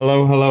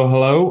Hello, hello,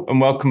 hello,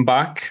 and welcome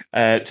back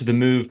to the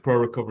Move Pro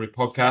Recovery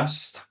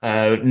podcast,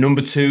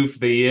 number two for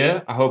the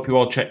year. I hope you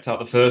all checked out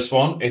the first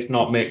one. If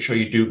not, make sure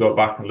you do go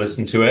back and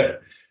listen to it.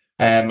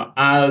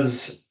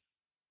 As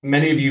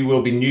many of you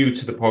will be new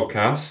to the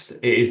podcast,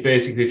 it is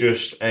basically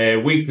just a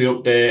weekly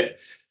update,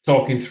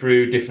 talking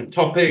through different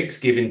topics,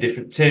 giving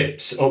different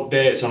tips,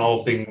 updates on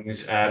all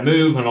things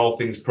Move and all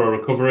things Pro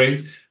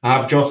Recovery. I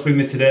have Josh with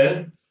me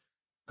today.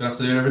 Good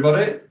afternoon,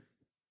 everybody.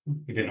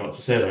 You didn't know what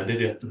to say then,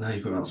 did you? No,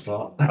 you put me on the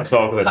spot. That's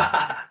all good.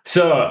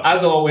 So,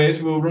 as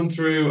always, we'll run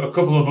through a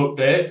couple of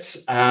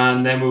updates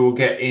and then we will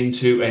get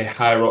into a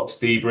HYROX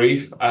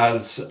debrief.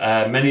 As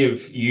many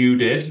of you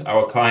did,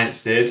 our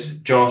clients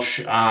did.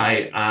 Josh,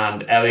 I,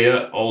 and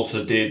Elliot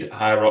also did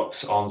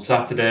HYROX on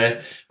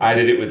Saturday. I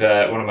did it with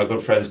one of my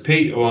good friends,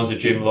 Pete, who owns a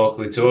gym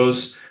locally to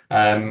us.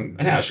 And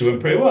it actually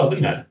went pretty well,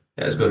 didn't it?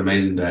 Yeah, it's been an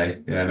amazing day.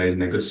 Yeah, amazing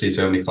day. Good to see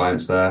so many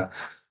clients there.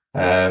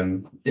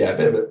 Yeah, a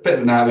bit of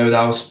a nightmare with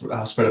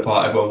how spread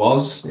apart everyone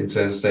was in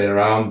terms of staying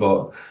around,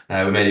 but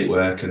we made it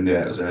work, and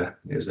yeah, it was a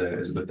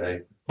good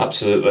day.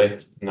 Absolutely.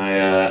 And I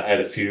had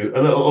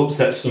a little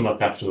upset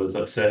stomach afterwards,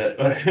 let's say.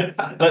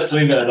 Let's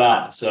leave it at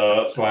that. So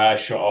that's why I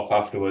shut off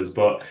afterwards.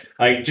 But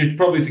like, just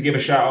probably to give a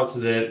shout out to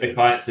the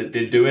clients that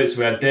did do it. So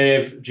we had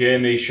Dave,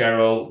 Jamie,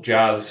 Cheryl,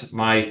 Jazz,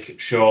 Mike,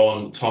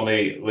 Sean,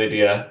 Tommy,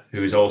 Lydia,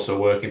 who is also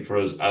working for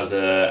us as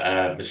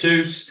a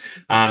masseuse,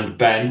 and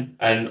Ben.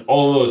 And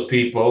all those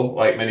people,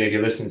 like many of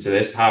you listening to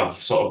this, have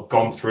sort of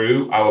gone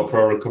through our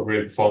pro recovery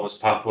and performance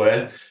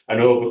pathway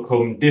and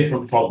overcome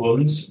different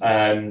problems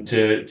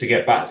to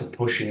get back to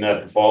pushing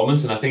their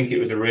performance. And I think it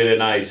was a really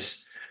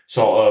nice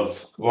sort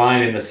of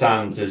line in the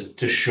sand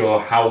to show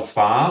how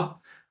far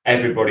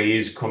everybody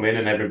is coming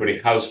and everybody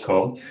has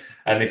come.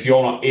 And if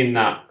you're not in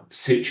that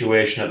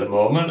situation at the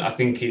moment, I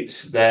think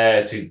it's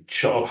there to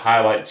sort of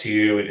highlight to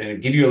you and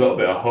give you a little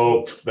bit of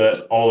hope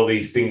that all of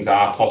these things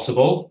are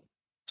possible.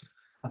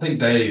 I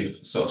think Dave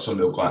sort of summed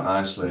it up quite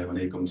nicely when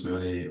he come to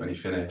me when he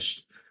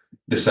finished.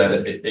 Just said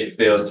it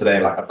feels today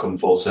like I've come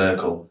full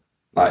circle.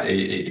 Like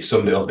he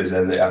summed it up as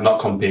in I've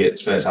not competed.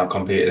 It's the first time I've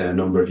competed in a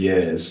number of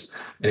years,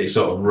 and he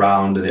sort of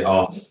rounded it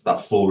off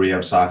that full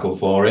rehab cycle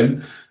for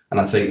him.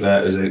 And I think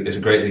that it's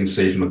a great thing to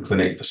see from a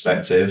clinic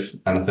perspective.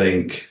 And I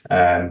think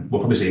we'll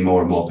probably see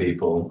more and more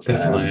people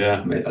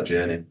Definitely, make that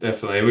journey.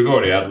 Definitely. We've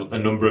already had a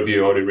number of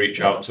you already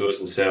reach out to us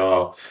and say,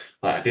 oh,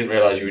 like, I didn't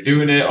realize you were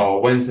doing it,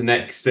 or when's the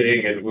next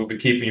thing? And we'll be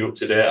keeping you up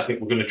to date. I think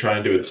we're going to try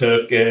and do a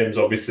turf games.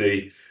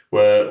 Obviously,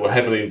 we're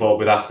heavily involved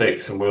with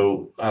ethics, and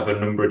we'll have a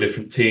number of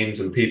different teams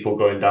and people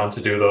going down to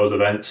do those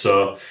events.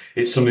 So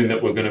it's something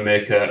that we're going to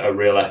make a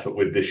real effort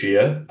with this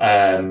year.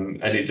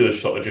 And it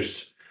does sort of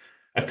just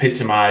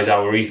epitomise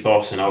our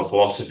ethos and our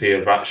philosophy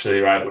of actually,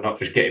 right, we're not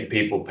just getting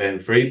people pain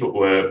free, but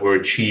we're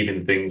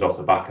achieving things off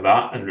the back of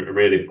that and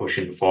really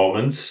pushing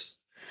performance.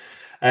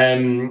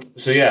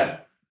 So yeah,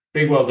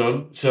 big well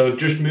done. So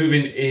just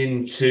moving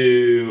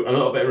into a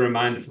little bit of a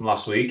reminder from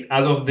last week.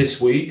 As of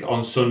this week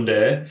on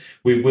Sunday,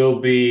 we will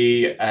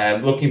be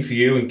looking for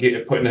you and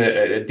putting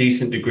a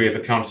decent degree of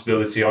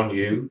accountability on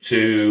you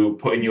to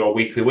put in your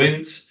weekly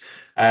wins.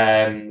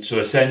 So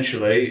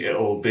essentially, it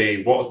will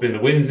be what has been the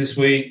wins this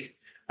week,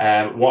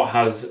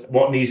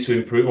 what needs to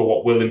improve or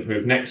what will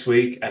improve next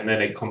week, and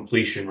then a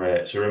completion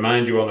rate. So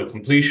remind you on the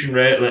completion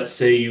rate, let's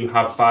say you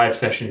have 5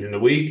 sessions in the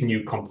week and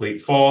you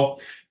complete 4,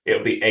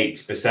 it'll be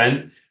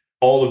 80%.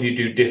 All of you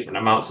do different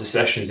amounts of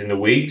sessions in the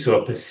week, so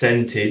a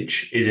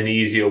percentage is an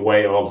easier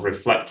way of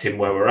reflecting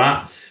where we're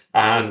at.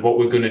 And what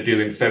we're going to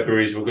do in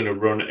February is we're going to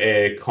run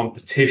a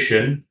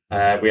competition.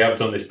 We have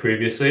done this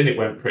previously and it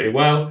went pretty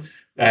well.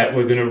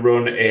 We're going to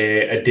run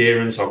a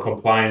adherence or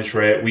compliance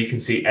rate. We can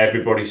see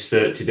everybody's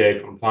 30-day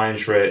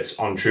compliance rates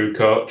on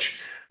TrueCoach,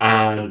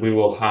 and we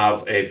will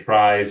have a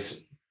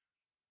prize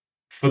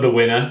for the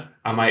winner.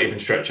 I might even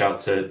stretch out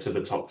to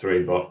the top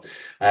 3, but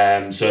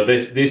so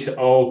this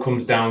all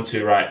comes down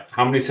to, right,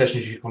 how many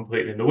sessions you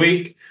complete in the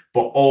week,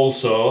 but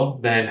also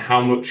then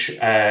how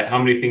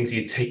many things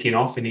you're ticking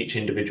off in each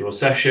individual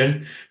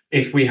session.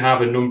 If we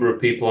have a number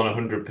of people on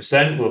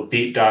 100%, we'll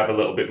deep dive a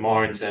little bit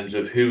more in terms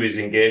of who is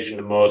engaging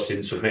the most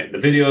in submitting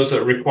the videos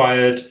that are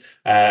required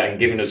and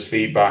giving us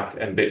feedback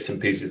and bits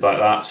and pieces like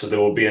that. So there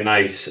will be a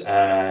nice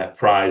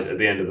prize at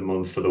the end of the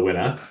month for the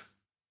winner.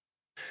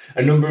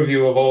 A number of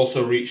you have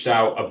also reached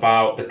out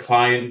about the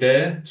client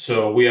day.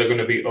 So we are going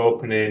to be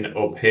opening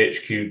up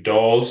HQ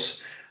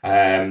doors.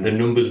 The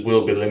numbers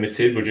will be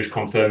limited. We're just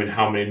confirming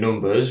how many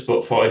numbers,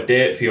 but for a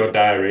date for your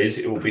diaries,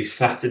 it will be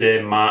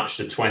Saturday, March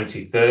the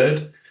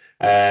 23rd.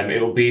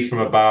 It will be from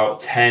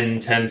about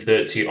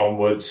 10:30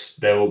 onwards.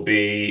 There will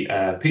be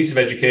a piece of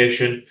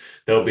education.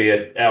 There'll be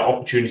an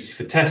opportunity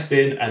for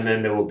testing, and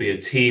then there will be a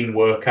team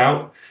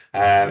workout.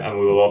 And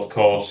we will, of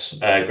course,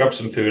 grab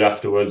some food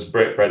afterwards,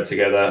 break bread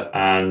together,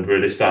 and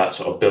really start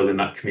sort of building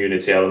that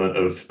community element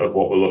of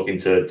what we're looking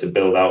to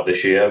build out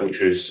this year,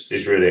 which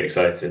is really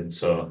exciting.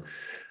 So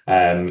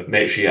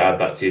make sure you add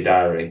that to your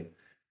diary.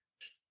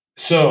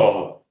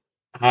 So,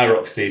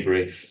 HYROX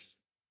debrief.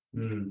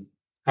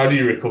 How do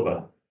you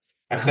recover?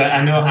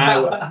 I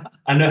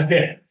know,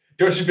 yeah.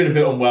 Josh has been a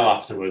bit unwell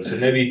afterwards, so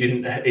maybe he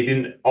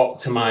didn't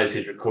optimize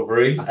his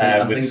recovery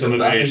with some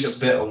of his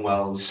a bit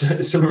unwell.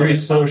 some of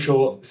his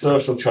social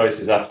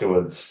choices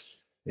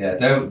afterwards. Yeah,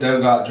 don't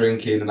go out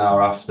drinking an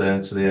hour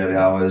after to the early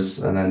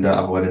hours, and then don't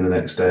have a wedding the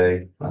next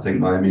day. I think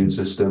my immune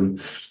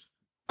system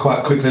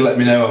quite quickly let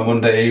me know on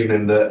Monday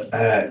evening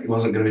that he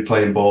wasn't going to be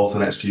playing ball for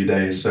the next few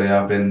days. So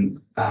yeah, I've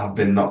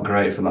been not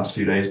great for the last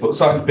few days, but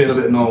starting to feel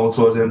a bit normal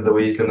towards the end of the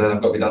week, and then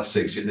I've got my dad's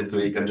 60th this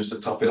weekend just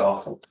to top it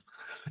off.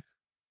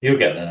 You'll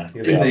get there.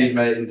 Indeed,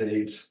 mate,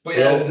 indeed. But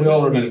yeah, we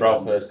all remember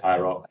our first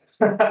HYROX.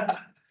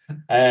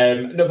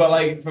 No, but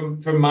like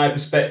from my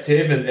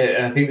perspective,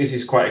 and I think this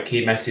is quite a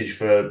key message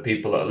for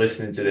people that are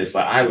listening to this.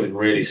 Like, I was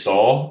really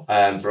sore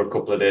for a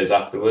couple of days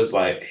afterwards,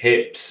 like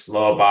hips,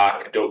 lower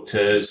back,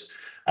 adductors,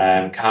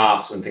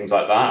 calves, and things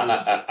like that. And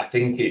I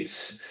think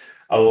it's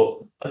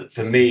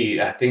for me,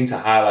 a thing to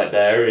highlight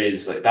there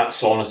is like that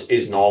soreness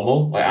is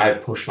normal. Like,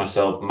 I've pushed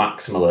myself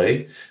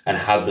maximally and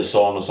had the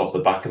soreness off the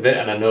back of it.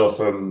 And I know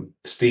from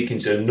speaking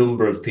to a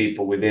number of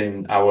people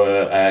within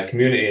our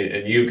community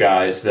and you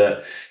guys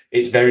that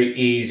it's very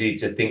easy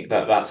to think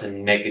that that's a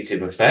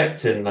negative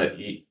effect and that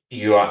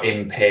you are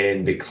in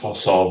pain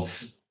because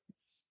of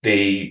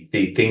the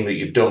thing that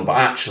you've done. But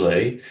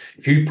actually,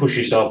 if you push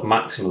yourself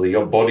maximally,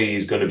 your body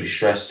is going to be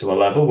stressed to a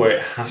level where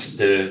it has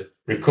to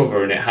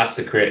recover and it has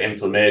to create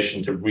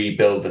inflammation to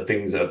rebuild the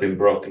things that have been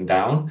broken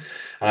down.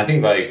 And I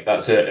think like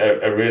that's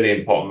a really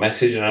important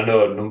message. And I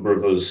know a number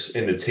of us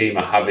in the team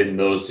are having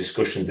those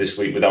discussions this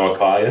week with our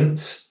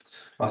clients.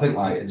 I think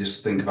like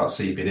just think about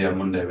CPD on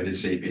Monday. We did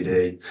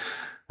CPD.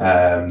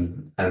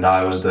 And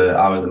I was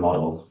the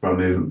model from a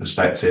movement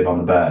perspective on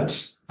the bed,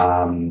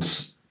 and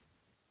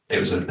it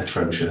was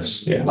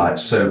atrocious. Yeah. Like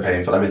so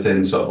painful.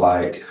 Everything sort of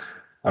like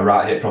a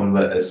right hip problem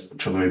that has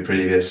troubled me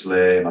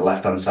previously. My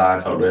left hand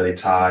side felt really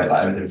tight.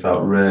 Like everything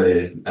felt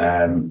really,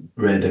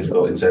 really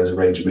difficult in terms of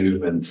range of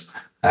movement.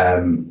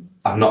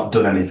 I've not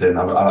done anything.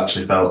 I've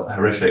actually felt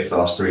horrific for the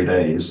last 3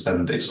 days,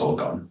 and it's all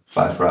gone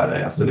by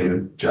Friday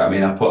afternoon. Do you know what I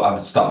mean?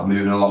 I've started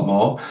moving a lot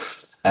more.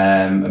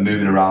 And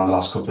moving around the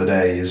last couple of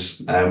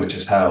days, which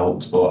has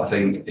helped. But I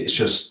think it's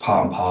just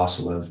part and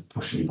parcel of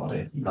pushing your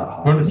body that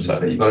hard.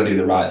 100%. You've got to do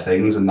the right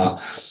things, and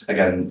that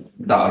will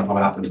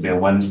probably happen to me on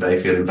Wednesday,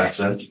 feeling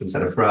better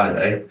instead of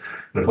Friday.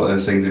 And put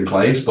those things in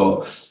place, but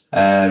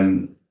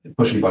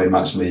pushing your body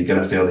maximally, you're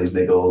going to feel these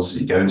niggles.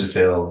 You're going to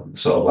feel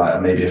sort of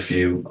like maybe a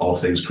few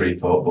old things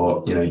creep up,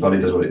 but you know your body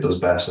does what it does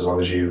best as long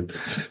as you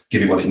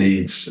give it what it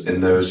needs in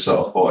those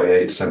sort of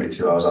 48 to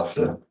 72 hours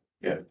after.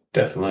 Yeah,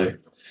 definitely.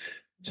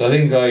 So I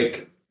think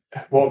like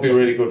what would be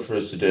really good for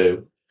us to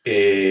do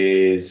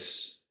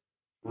is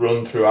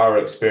run through our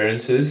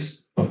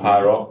experiences of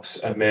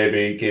HYROX and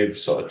maybe give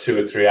sort of 2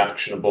 or 3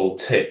 actionable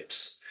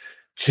tips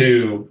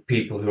to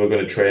people who are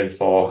going to train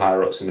for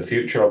HYROX in the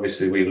future.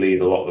 Obviously, we lead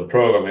a lot of the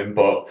programming,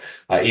 but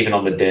even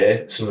on the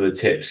day, some of the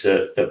tips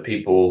that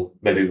people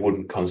maybe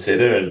wouldn't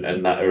consider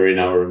and that are in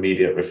our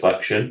immediate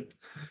reflection.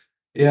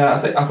 Yeah, I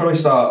think I'll probably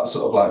start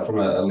sort of like from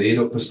a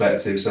lead-up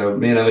perspective. So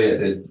me and Elliot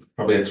did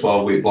probably a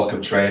 12-week block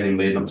of training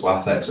leading up to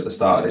HYROX at the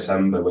start of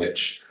December,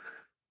 which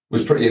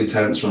was pretty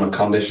intense from a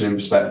conditioning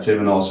perspective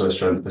and also a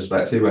strength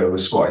perspective, where we were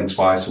squatting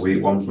twice a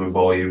week, one from a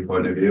volume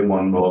point of view and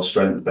one more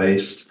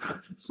strength-based,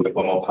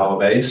 one more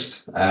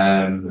power-based.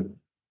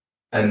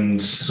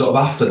 And sort of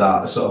after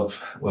that,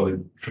 we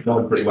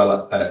performed pretty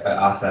well at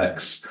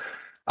HYROX.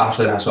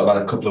 After then, I sort of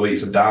had a couple of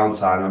weeks of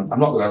downtime. I'm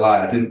not going to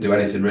lie, I didn't do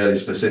anything really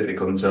specific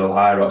until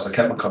HYROX. I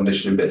kept my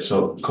conditioning bits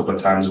up a couple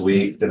of times a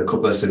week, did a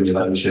couple of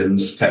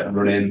simulations, kept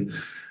running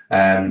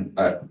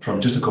from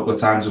just a couple of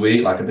times a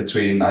week, I did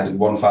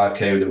one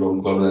 5K with the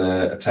run club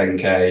and a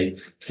 10K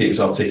to keep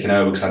myself ticking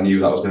over because I knew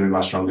that was going to be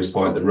my strongest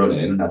point, the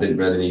running. I didn't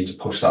really need to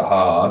push that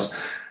hard.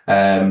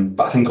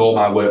 But I think all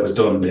my work was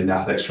done in the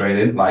HYROX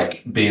training,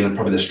 like being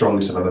probably the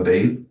strongest I've ever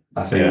been.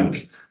 I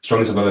think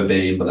strongest I've ever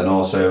been, but then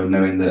also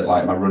knowing that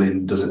like my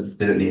running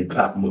didn't need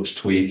that much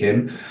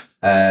tweaking.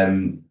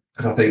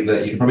 Because I think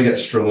that you can probably get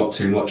strung up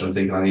too much on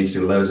thinking I need to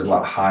do loads of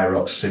like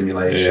HYROX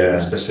simulation,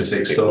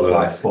 specific stuff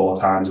like 4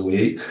 times a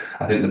week.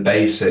 I think the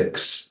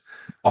basics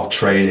of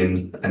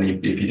training, and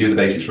if you do the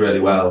basics really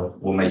well,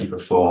 will make you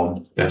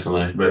perform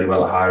definitely really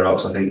well at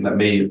HYROX. I think that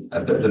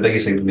the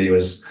biggest thing for me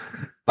was,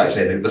 like I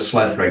say, the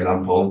sled, for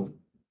example.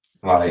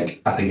 Like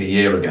I think a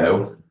year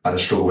ago, I'd have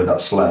struggled with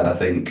that sled. I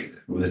think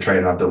with the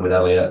training I've done with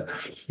Elliot,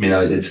 me and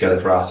Elliot did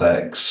together for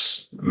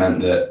HYROX,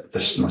 meant that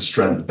my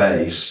strength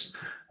base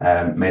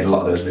made a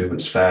lot of those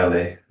movements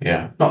fairly,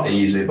 not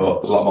easy,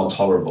 but a lot more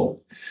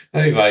tolerable.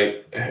 I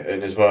think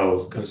and as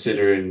well,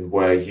 considering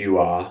where you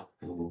are,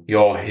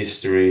 your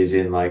history is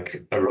in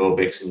like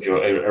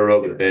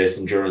aerobic-based,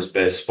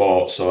 endurance-based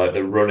sports. So like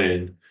the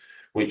running,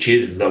 which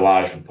is the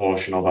large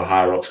proportion of a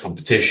HYROX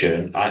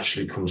competition,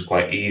 actually comes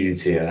quite easy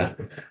to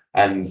you.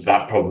 And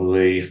that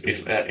probably,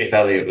 if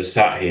Elliot was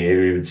sat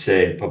here, he would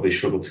say he'd probably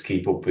struggle to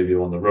keep up with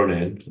you on the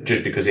running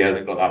just because he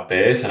hasn't got that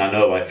base. And I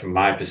know, like from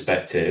my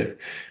perspective,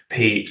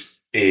 Pete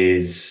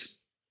is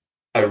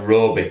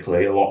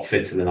aerobically a lot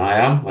fitter than I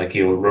am. Like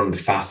he'll run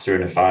faster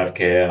in a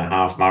 5K and a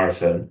half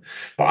marathon,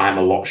 but I'm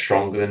a lot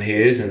stronger than he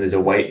is, and there's a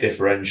weight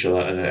differential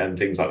and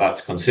things like that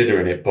to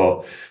consider in it.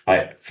 But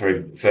like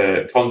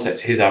for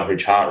context, his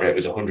average heart rate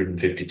was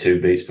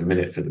 152 beats per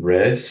minute for the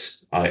race.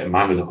 And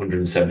mine was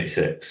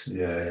 176.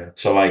 Yeah.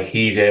 So like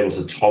he's able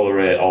to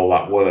tolerate all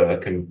that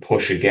work and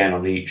push again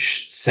on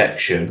each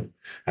section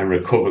and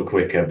recover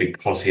quicker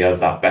because he has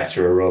that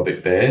better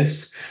aerobic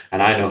base.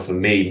 And I know for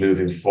me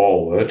moving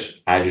forward,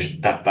 I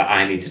just that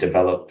I need to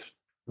develop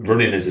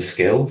running as a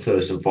skill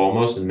first and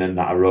foremost, and then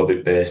that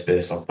aerobic base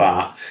based off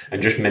that,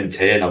 and just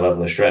maintain a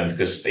level of strength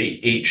because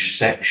each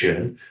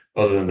section,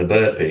 other than the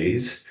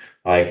burpees,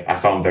 like I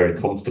found very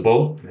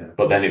comfortable. Yeah.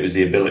 But then it was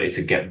the ability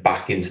to get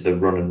back into the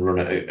run and run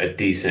at a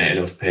decent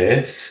enough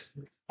pace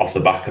off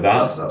the back of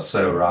that. That's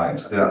so right.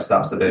 I think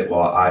that's the bit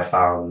what I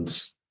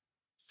found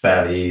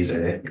fairly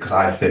easy because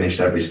I finished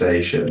every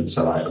station.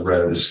 So like a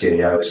row, the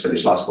ski, I always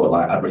finished last, but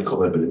like I'd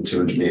recovered within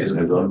 200 meters in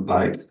a run,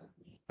 like,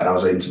 and I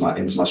was into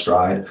my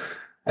stride.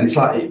 And it's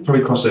like it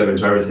probably crosses over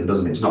into everything,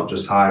 doesn't it? It's not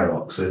just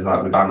HYROX. It's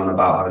like we bang on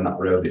about having that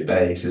aerobic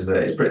base. Is that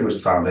it's pretty much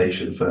the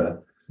foundation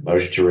for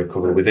motion to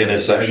recover within a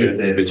session,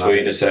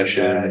 between a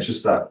session. Yeah, it's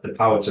just that the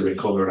power to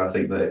recover, and I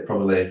think that it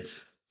probably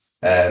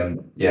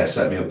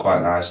set me up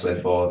quite nicely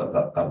for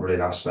that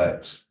running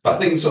aspect. But I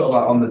think sort of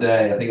like on the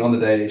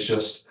day, it's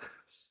just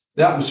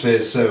the atmosphere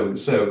is so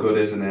good,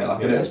 isn't it? Like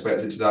I didn't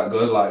expect it to be that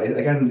good. Like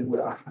again,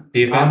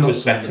 the event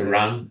was better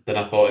ran than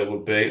I thought it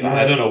would be. Like,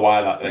 I don't know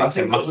why that. It's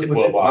a massive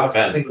worldwide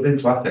event. I think within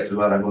athletics as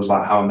well, everyone was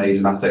like how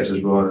amazing athletics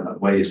was run, and the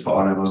way it's put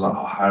on. Everyone was like,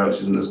 oh,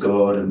 HYROX isn't as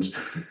good,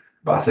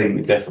 but I think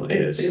it definitely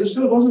is. It was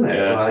good, wasn't it?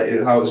 Yeah. Like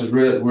HYROX was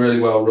really, really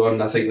well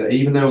run. I think that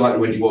even though like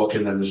when you walk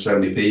in, there's so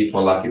many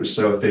people, like it was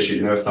so efficient.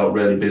 You know, it felt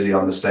really busy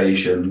on the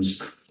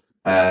stations.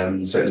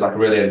 So it was like a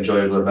really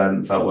enjoyable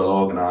event, felt well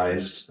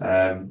organised.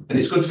 And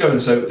it's good to go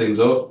and soak things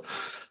up.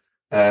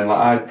 Like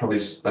I'd probably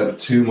spent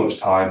too much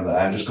time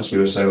there just because we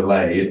were so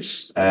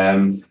late.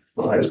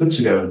 But like, it was good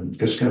to go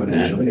and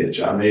enjoy it. Do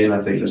you know what I mean?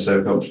 I think to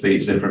soak up, speak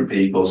to different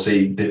people,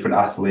 see different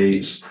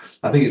athletes.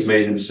 I think it's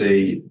amazing to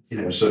see,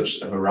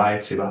 such a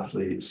variety of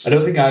athletes. I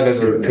don't think I've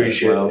ever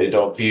appreciated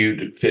or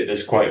viewed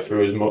fitness quite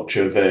through as much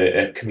of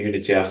a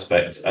community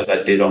aspect as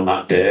I did on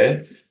that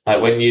day.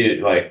 Like when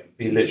you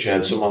literally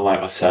had someone like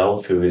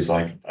myself who is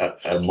like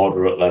a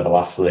moderate level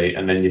athlete,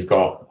 and then you've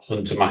got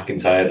Hunter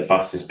McIntyre, the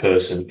fastest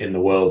person in the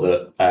world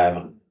at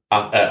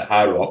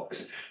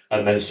HYROX,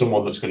 and then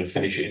someone that's going to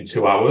finish it in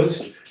 2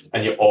 hours,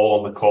 and you're all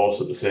on the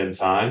course at the same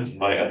time.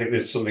 Like I think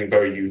there's something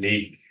very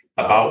unique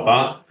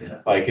about that.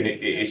 Yeah. Like, and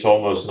it's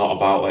almost not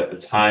about like the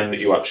time that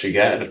you actually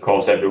get, and of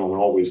course everyone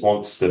always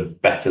wants to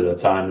better their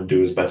time and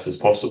do as best as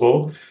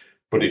possible.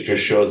 But it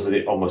just shows that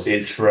it almost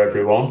is for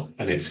everyone,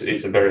 and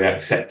it's a very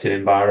accepting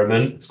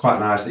environment. It's quite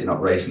nice that you're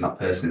not racing that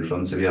person in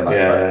front of you. Like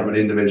from an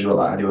individual,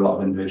 like I do a lot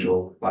of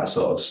individual like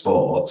sort of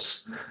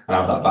sports and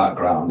have that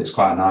background. It's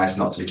quite nice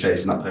not to be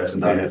chasing that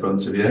person down in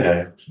front of you.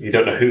 Yeah, you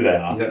don't know who they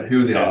are. You don't know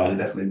who they are.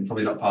 They're definitely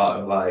probably not part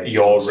of like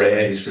your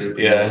race.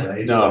 Yeah,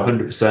 no,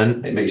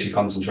 100%. It makes you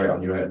concentrate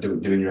on your own,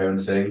 doing your own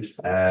thing.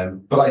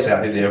 But like I say,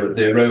 I think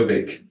the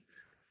aerobic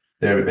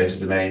base is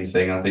the main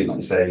thing. I think, like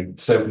you say,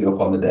 soaking up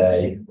on the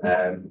day.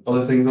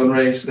 Other things on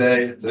race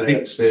day,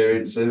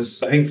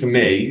 experiences. I think for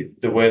me,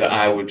 the way that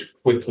I would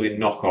quickly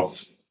knock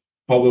off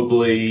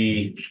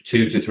probably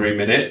 2 to 3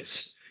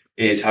 minutes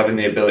is having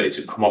the ability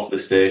to come off the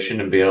station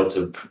and be able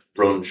to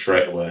run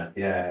straight away.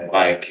 Yeah.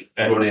 Like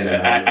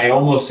I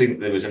almost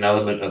think there was an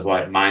element of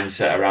like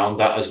mindset around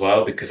that as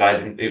well, because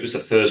it was the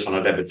first one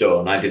I'd ever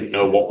done. I didn't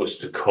know what was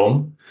to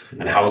come.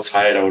 And how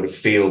tired I would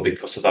feel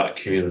because of that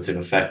cumulative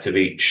effect of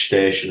each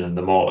station and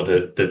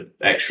the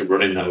extra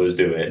running that I was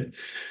doing.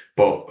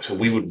 But so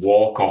we would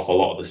walk off a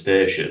lot of the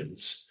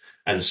stations,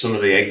 and some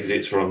of the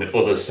exits were on the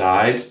other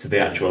side to the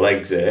actual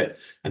exit.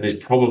 And there's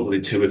probably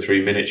 2 or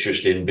 3 minutes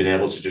just in being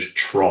able to just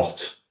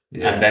trot.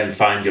 Yeah. And then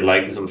find your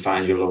legs and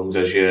find your lungs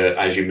as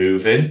you're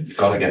moving. You've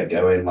got to get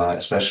going,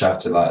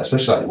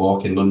 especially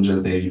walking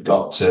lunges. You've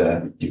got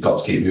to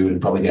keep moving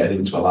and probably get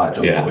into a light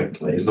jump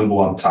quickly. It's number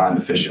one, time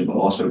efficient, but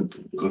also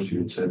good for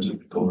you in terms of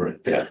recovery.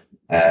 Yeah.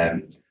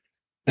 I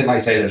think, like you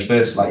say, those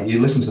first, you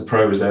listen to the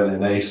pros, don't they?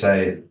 And they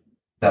say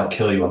they'll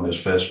kill you on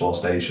those first 4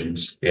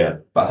 stations. Yeah.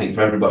 But I think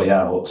for everybody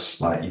else,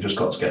 you've just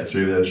got to get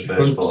through those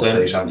first 4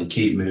 stations and you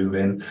keep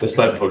moving. The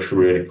sled push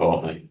really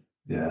caught me.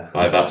 Yeah,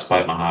 that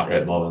spiked my heart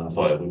rate more than I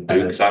thought it would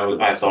do, because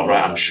I thought,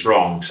 right, I'm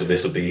strong, so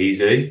this will be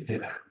easy.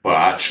 Yeah. But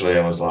actually,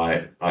 I was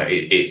like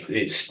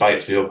it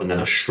spiked me up, and then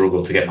I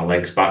struggled to get my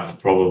legs back for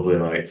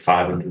probably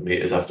 500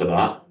 meters after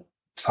that.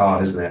 It's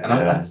hard, isn't it? And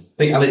I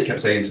think Alec kept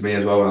saying to me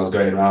as well when I was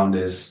going around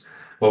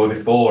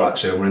before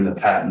actually, when we're in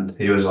the pen,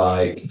 he was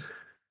like,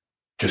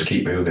 just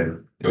keep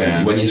moving.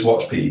 When you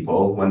watch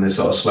people, when they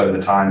sort of slow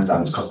the times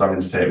down, it's because they're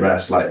having to take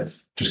rest.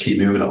 Just keep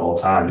moving at all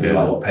times.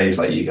 Yeah. What pace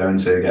you're going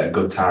to get a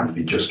good time if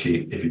you just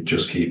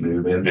keep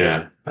moving.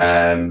 Yeah.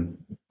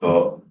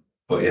 But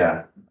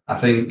yeah, I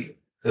think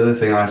the other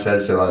thing I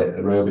said, so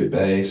aerobic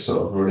base,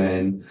 sort of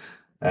running,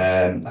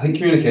 I think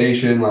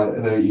communication, like I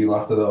know you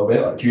laughed a little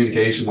bit, like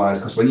communication wise,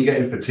 because when you're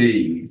getting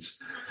fatigued,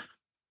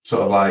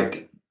 sort of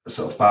like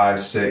sort of 5,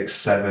 6,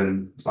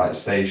 7 like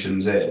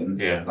stations in,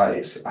 Yeah. like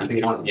it's I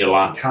think Counting your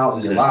laps.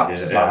 counting your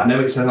laps. It's like I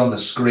know it says on the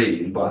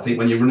screen, but I think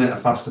when you're running at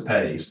a faster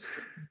pace,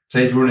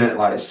 say if you're running at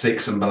like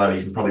 6 and below,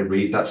 you can probably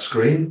read that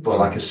screen. But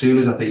like as soon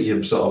as I think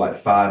you're sort of like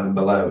 5 and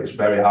below, it's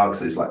very hard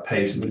because it's like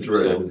pacing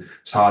through.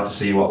 It's hard to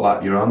see what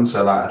lap you're on.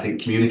 So like I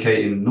think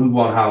communicating number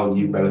one how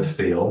you both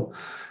feel.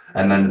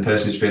 And then the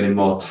person who's feeling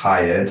more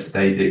tired,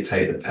 they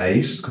dictate the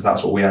pace because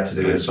that's what we had to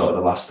do in sort of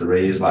the last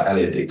three. Is like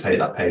Elliot dictate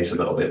that pace a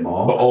little bit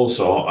more. But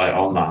also, like,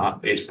 on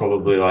that, it's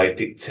probably like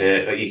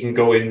dictate. Like, you can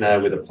go in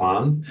there with a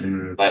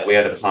plan. Like we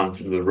had a plan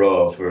from the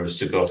row for us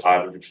to go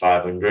 500,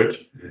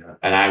 500,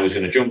 and I was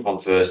going to jump on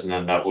first, and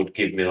then that would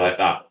give me like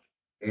that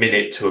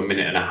minute to a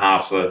minute and a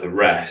half worth of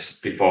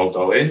rest before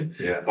going.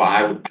 Yeah.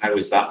 But I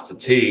was that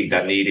fatigued.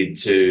 I needed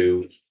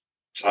to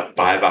like,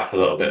 buy back a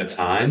little bit of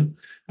time,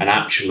 and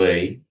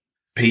actually.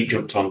 Pete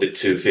jumped on, did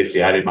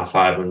 250. I did my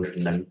 500,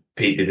 and then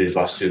Pete did his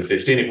last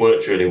 250, and it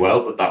worked really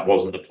well. But that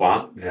wasn't the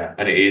plan. Yeah,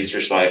 and it is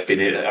just like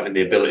having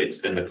the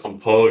ability and the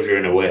composure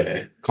in a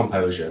way.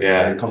 Composure.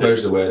 Yeah, composure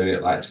is the word in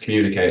it. Like to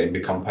communicate and be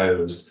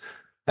composed.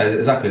 And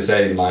exactly the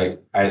same. Like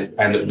I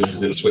ended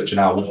up switching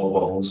out wall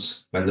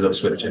balls. Ended up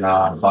switching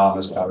out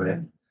farmers carry.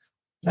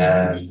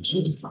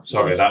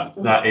 Sorry,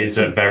 that is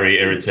a very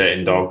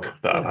irritating dog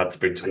that I've had to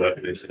bring to work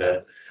with me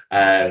today.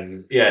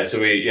 So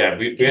we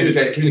ended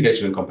up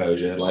communication and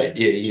composure. Like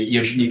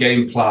your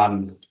game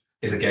plan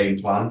is a game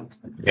plan.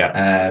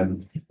 Yeah.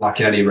 Like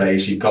in any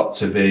race, you've got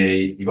to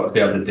be able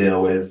to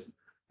deal with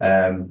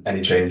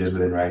any changes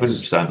within race.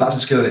 100%. That's a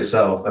skill in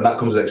itself, and that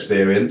comes with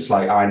experience.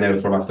 Like I know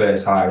from my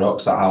first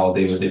HYROX that how I'll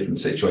deal with different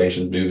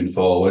situations moving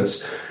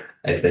forwards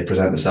if they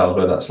present themselves,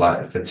 whether that's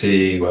like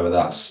fatigue, whether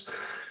that's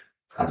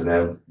I don't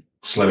know,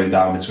 slowing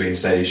down between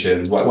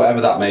stations,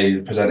 whatever that may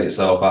present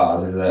itself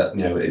as, is that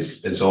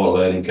it's all a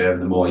learning curve.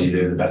 The more you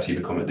do, the better you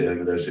become at dealing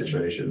with those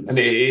situations. And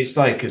it's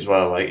like as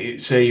well, like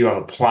say you have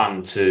a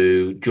plan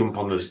to jump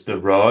on the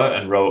rower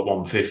and row at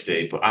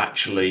 150, but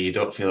actually you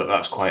don't feel that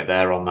that's quite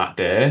there on that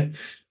day.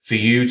 For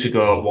you to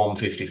go at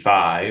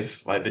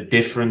 155, like the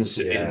difference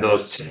in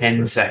those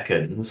 10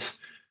 seconds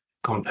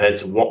compared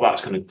to what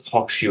that's going to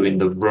cost you in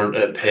the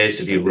run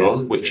pace of your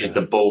run, which is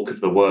the bulk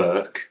of the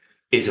work,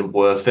 isn't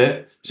worth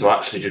it. So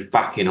actually just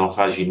backing off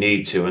as you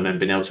need to and then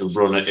being able to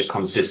run at a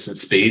consistent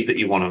speed that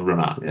you want to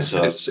run at. Yeah.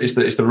 So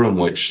it's the run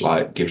which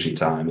like gives you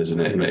time, isn't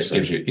it?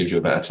 It gives you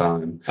a better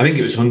time. I think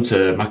it was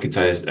Hunter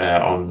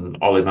McIntyre on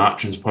Ollie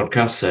Marchand's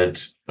podcast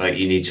said like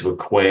you need to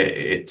equate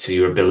it to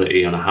your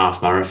ability on a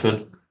half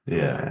marathon.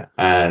 Yeah.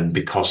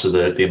 Because of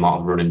the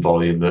amount of running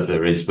volume that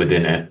there is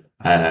within it.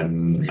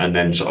 And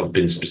then sort of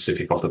being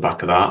specific off the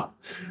back of that.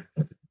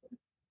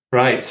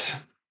 Right.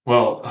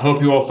 Well, I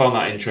hope you all found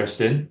that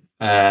interesting.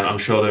 I'm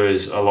sure there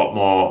is a lot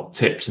more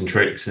tips and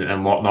tricks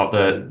and whatnot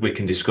that we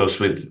can discuss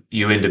with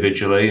you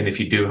individually. And if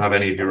you do have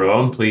any of your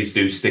own, please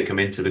do stick them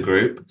into the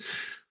group.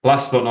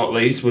 Last but not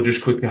least, we'll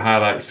just quickly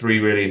highlight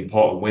 3 really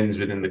important wins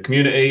within the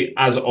community.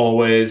 As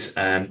always,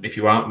 if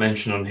you aren't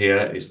mentioned on here,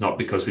 it's not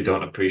because we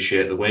don't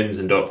appreciate the wins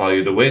and don't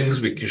value the wins.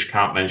 We just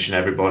can't mention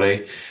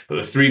everybody. But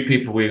the 3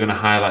 people we're going to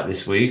highlight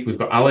this week, we've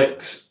got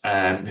Alex,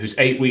 who's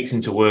 8 weeks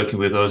into working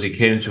with us. He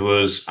came to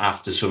us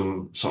after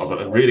some sort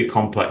of a really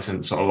complex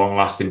and sort of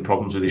long-lasting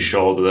problems with his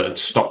shoulder that had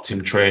stopped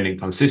him training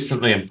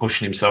consistently and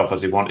pushing himself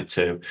as he wanted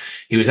to.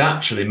 He was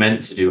actually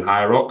meant to do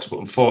HYROX, but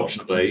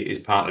unfortunately his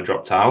partner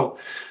dropped out.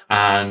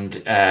 And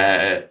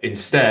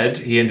instead,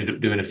 he ended up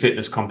doing a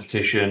fitness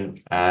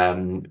competition,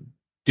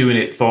 doing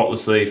it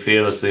thoughtlessly,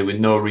 fearlessly, with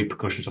no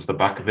repercussions off the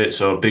back of it.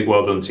 So big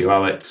well done to you,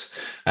 Alex.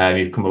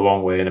 You've come a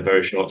long way in a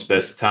very short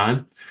space of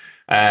time.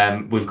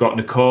 We've got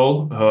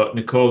Nicole.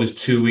 Nicole is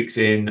 2 weeks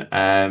in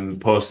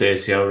post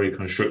ACL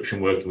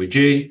reconstruction working with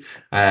G,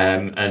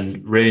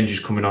 and range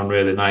is coming on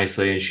really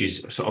nicely, and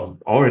she's sort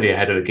of already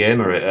ahead of the game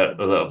a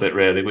little bit,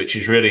 really, which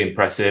is really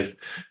impressive.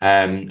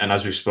 And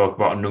as we've spoke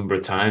about a number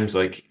of times,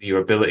 like your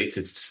ability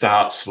to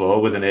start slow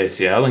with an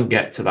ACL and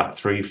get to that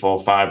 3, 4,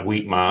 5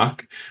 week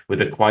mark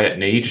with a quiet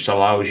knee just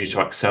allows you to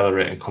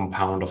accelerate and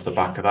compound off the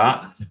back of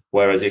that.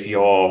 Whereas if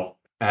you're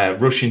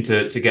rushing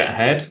to get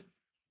ahead,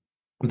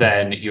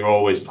 then you're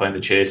always playing the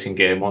chasing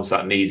game once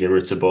that knee's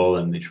irritable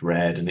and it's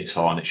red and it's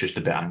hot and it's just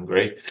a bit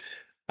angry.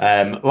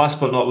 Last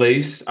but not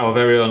least, our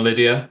very own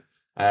Lydia.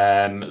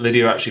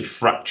 Lydia actually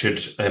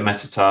fractured a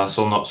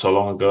metatarsal not so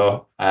long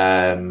ago.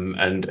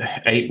 And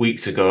 8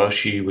 weeks ago,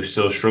 she was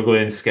still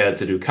struggling, scared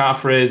to do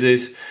calf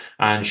raises.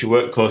 And she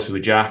worked closely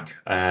with Jack,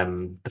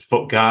 the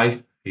foot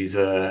guy. He's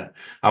our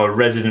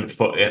resident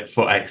foot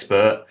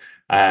expert.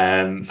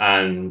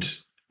 And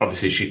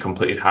obviously, she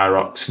completed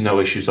HYROX, no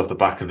issues off the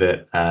back of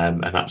it,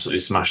 and absolutely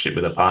smashed it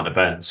with her partner,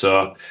 Ben.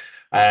 So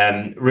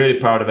really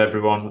proud of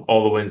everyone,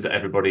 all the wins that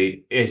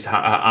everybody is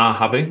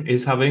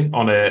having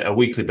on a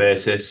weekly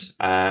basis.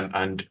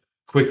 And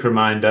quick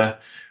reminder,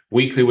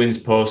 weekly wins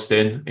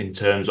posting in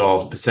terms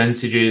of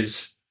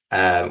percentages,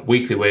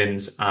 weekly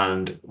wins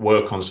and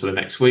work-ons for the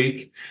next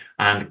week,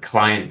 and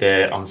client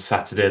day on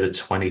Saturday, the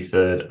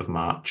 23rd of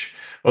March.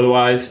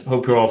 Otherwise,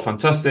 hope you're all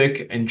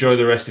fantastic. Enjoy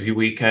the rest of your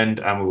weekend,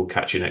 and we will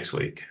catch you next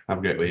week. Have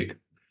a great week.